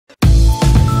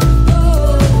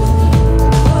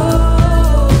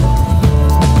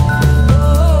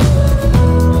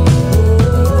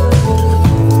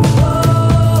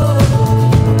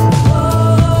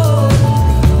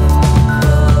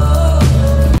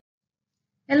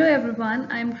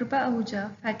everyone, I am Kripa Ahuja,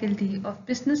 Faculty of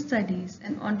Business Studies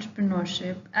and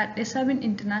Entrepreneurship at SRN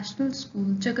International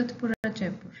School, Jaipur,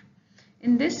 Jaipur.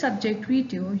 In this subject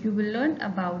video, you will learn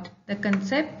about the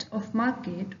concept of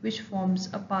market which forms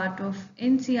a part of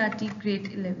NCERT Grade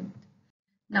 11th.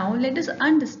 Now let us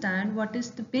understand what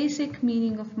is the basic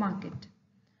meaning of market.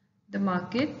 The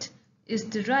market is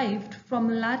derived from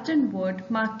a Latin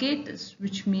word marketus,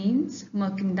 which means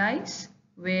merchandise,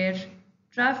 where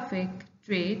traffic,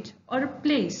 trade, or a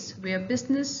place where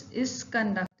business is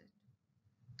conducted.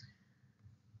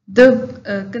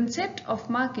 The concept of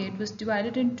market was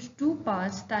divided into two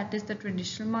parts, that is the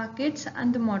traditional markets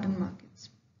and the modern markets.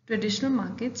 Traditional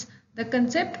markets, the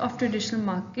concept of traditional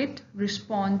market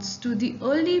responds to the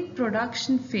early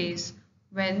production phase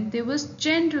when there was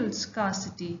general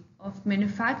scarcity of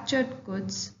manufactured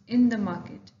goods in the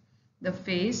market. The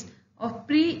phase of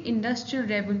pre-industrial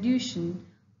revolution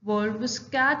world was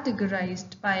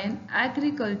categorized by an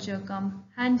agriculture cum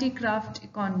handicraft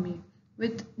economy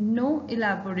with no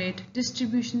elaborate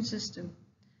distribution system.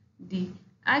 The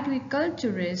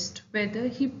agriculturist, whether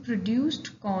he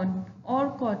produced corn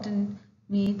or cotton,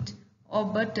 meat or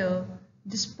butter,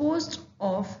 disposed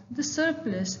of the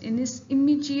surplus in his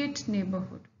immediate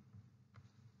neighborhood.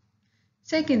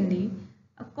 Secondly,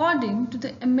 according to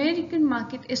the American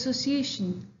Market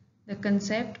Association, the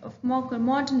concept of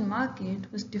modern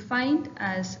market was defined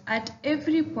as at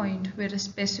every point where a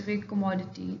specific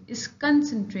commodity is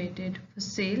concentrated for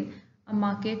sale, a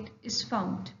market is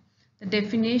found. The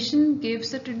definition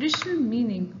gives the traditional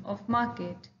meaning of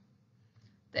market.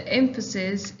 The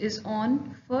emphasis is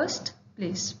on first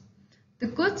place. The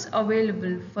goods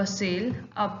available for sale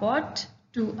are brought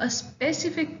to a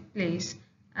specific place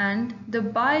and the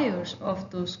buyers of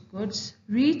those goods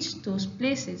reach those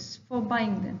places for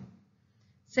buying them.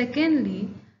 Secondly,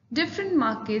 different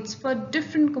markets for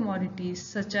different commodities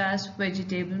such as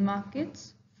vegetable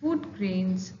markets, food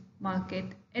grains market,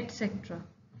 etc.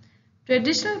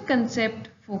 Traditional concept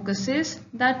focuses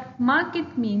that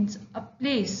market means a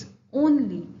place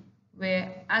only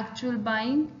where actual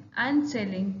buying and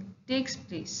selling takes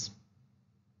place.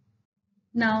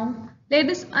 Now, let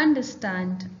us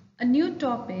understand a new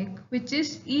topic, which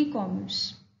is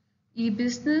e-commerce.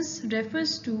 E-business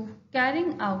refers to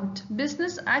carrying out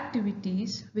business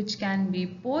activities which can be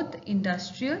both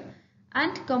industrial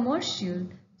and commercial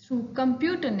through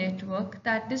computer network,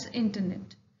 that is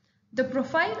internet. The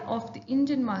profile of the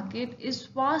Indian market is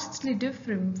vastly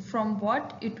different from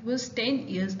what it was 10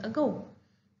 years ago.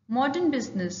 Modern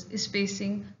business is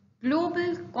facing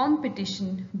global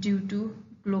competition due to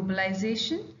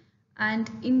globalization and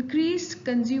increased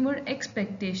consumer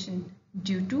expectation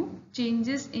due to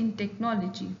changes in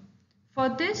technology. For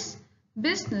this,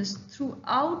 business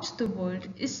throughout the world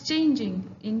is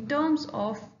changing in terms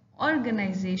of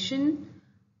organization,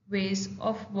 ways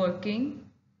of working,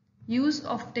 use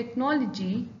of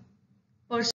technology,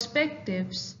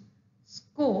 perspectives,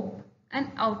 scope, and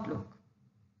outlook.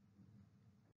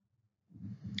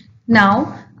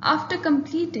 Now, after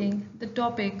completing the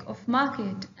topic of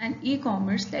market and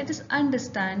e-commerce, let us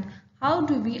understand how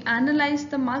do we analyze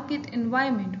the market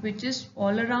environment which is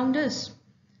all around us.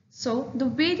 So, the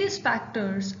various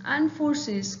factors and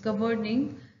forces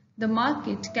governing the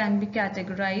market can be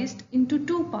categorized into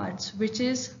two parts, which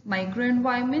is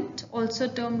microenvironment, also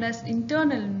termed as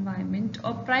internal environment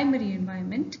or primary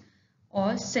environment,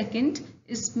 or second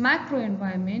is macro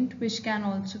environment, which can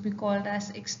also be called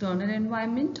as external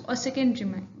environment or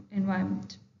secondary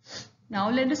environment. Now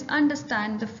let us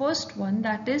understand the first one,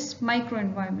 that is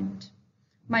microenvironment.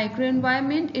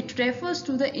 Microenvironment, it refers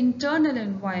to the internal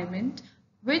environment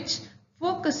which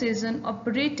focuses on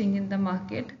operating in the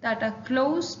market that are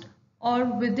closed or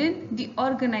within the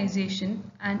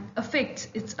organization and affects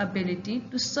its ability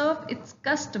to serve its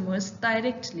customers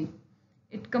directly.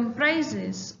 It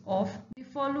comprises of the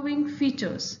following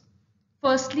features.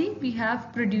 Firstly, we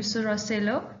have producer or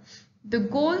seller. The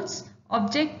goals,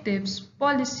 objectives,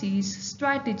 policies,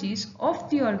 strategies of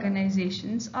the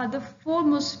organizations are the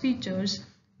foremost features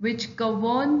which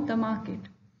govern the market.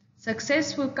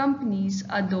 Successful companies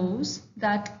are those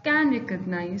that can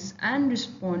recognize and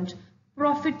respond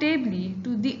profitably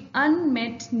to the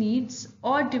unmet needs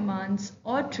or demands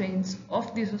or trends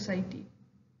of the society.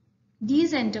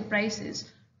 These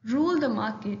enterprises rule the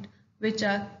market, which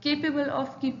are capable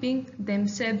of keeping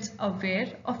themselves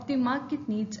aware of the market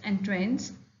needs and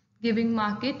trends, giving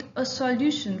market a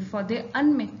solution for their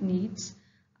unmet needs,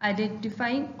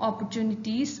 identifying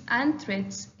opportunities and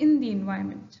threats in the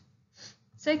environment.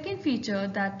 Second feature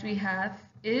that we have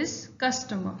is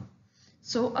customer.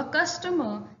 So a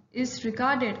customer is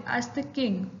regarded as the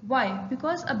king. Why?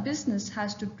 Because a business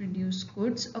has to produce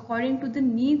goods according to the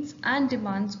needs and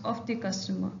demands of the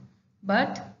customer.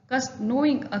 But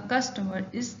knowing a customer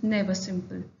is never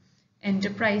simple.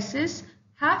 Enterprises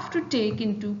have to take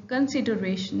into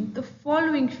consideration the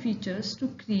following features to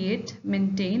create,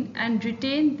 maintain, and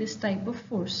retain this type of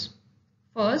force.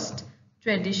 First,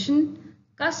 tradition,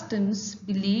 customs,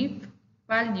 belief,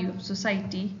 value of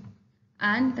society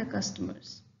and the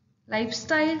customers.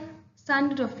 Lifestyle,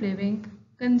 standard of living,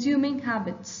 consuming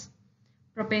habits,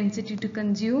 propensity to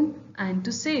consume and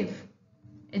to save,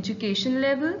 education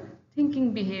level,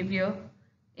 thinking behavior,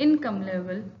 income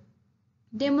level,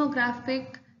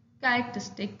 demographic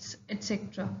characteristics,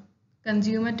 etc.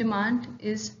 Consumer demand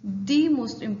is the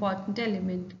most important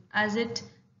element as it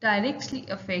directly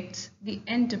affects the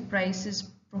enterprise's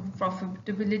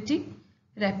profitability,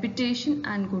 reputation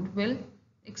and goodwill,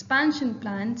 expansion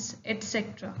plans,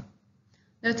 etc.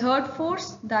 The third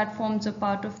force that forms a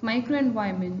part of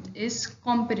microenvironment is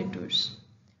competitors.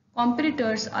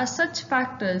 Competitors are such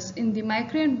factors in the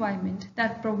microenvironment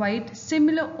that provide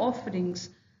similar offerings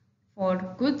for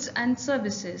goods and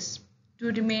services.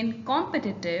 To remain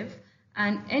competitive,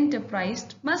 an enterprise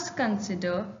must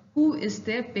consider who is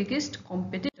their biggest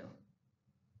competitor.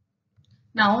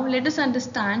 Now let us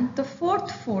understand the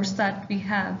fourth force that we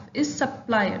have is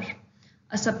supplier.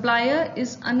 A supplier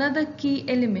is another key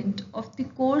element of the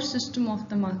core system of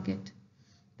the market.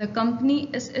 The company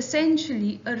is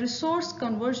essentially a resource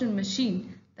conversion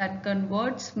machine that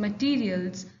converts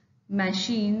materials,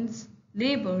 machines,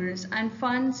 labors and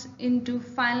funds into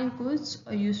final goods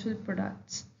or useful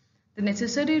products. The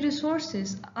necessary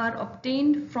resources are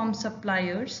obtained from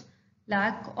suppliers.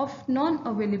 Lack of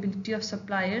non-availability of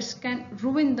suppliers can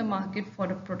ruin the market for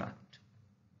a product.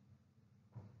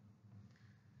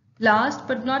 Last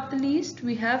but not the least,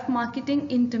 we have marketing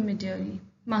intermediary.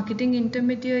 Marketing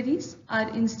intermediaries are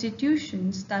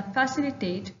institutions that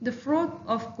facilitate the flow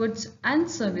of goods and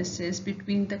services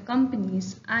between the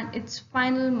companies and its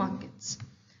final markets.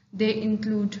 They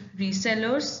include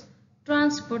resellers,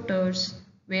 transporters,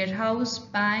 warehouse,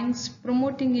 banks,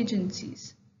 promoting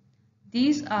agencies.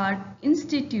 These are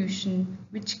institutions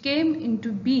which came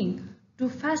into being to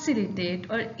facilitate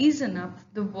or ease up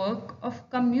the work of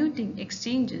commuting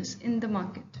exchanges in the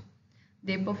market.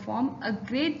 They perform a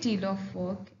great deal of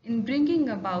work in bringing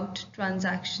about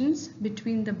transactions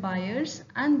between the buyers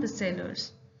and the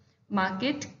sellers.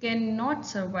 Market cannot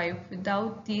survive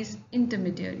without these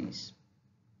intermediaries.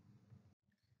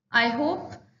 I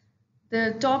hope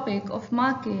the topic of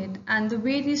market and the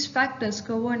various factors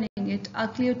governing it are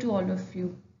clear to all of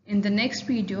you. In the next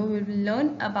video, we will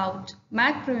learn about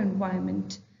macro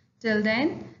environment. Till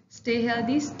then, stay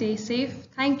healthy, stay safe.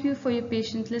 Thank you for your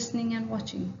patient listening and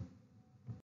watching.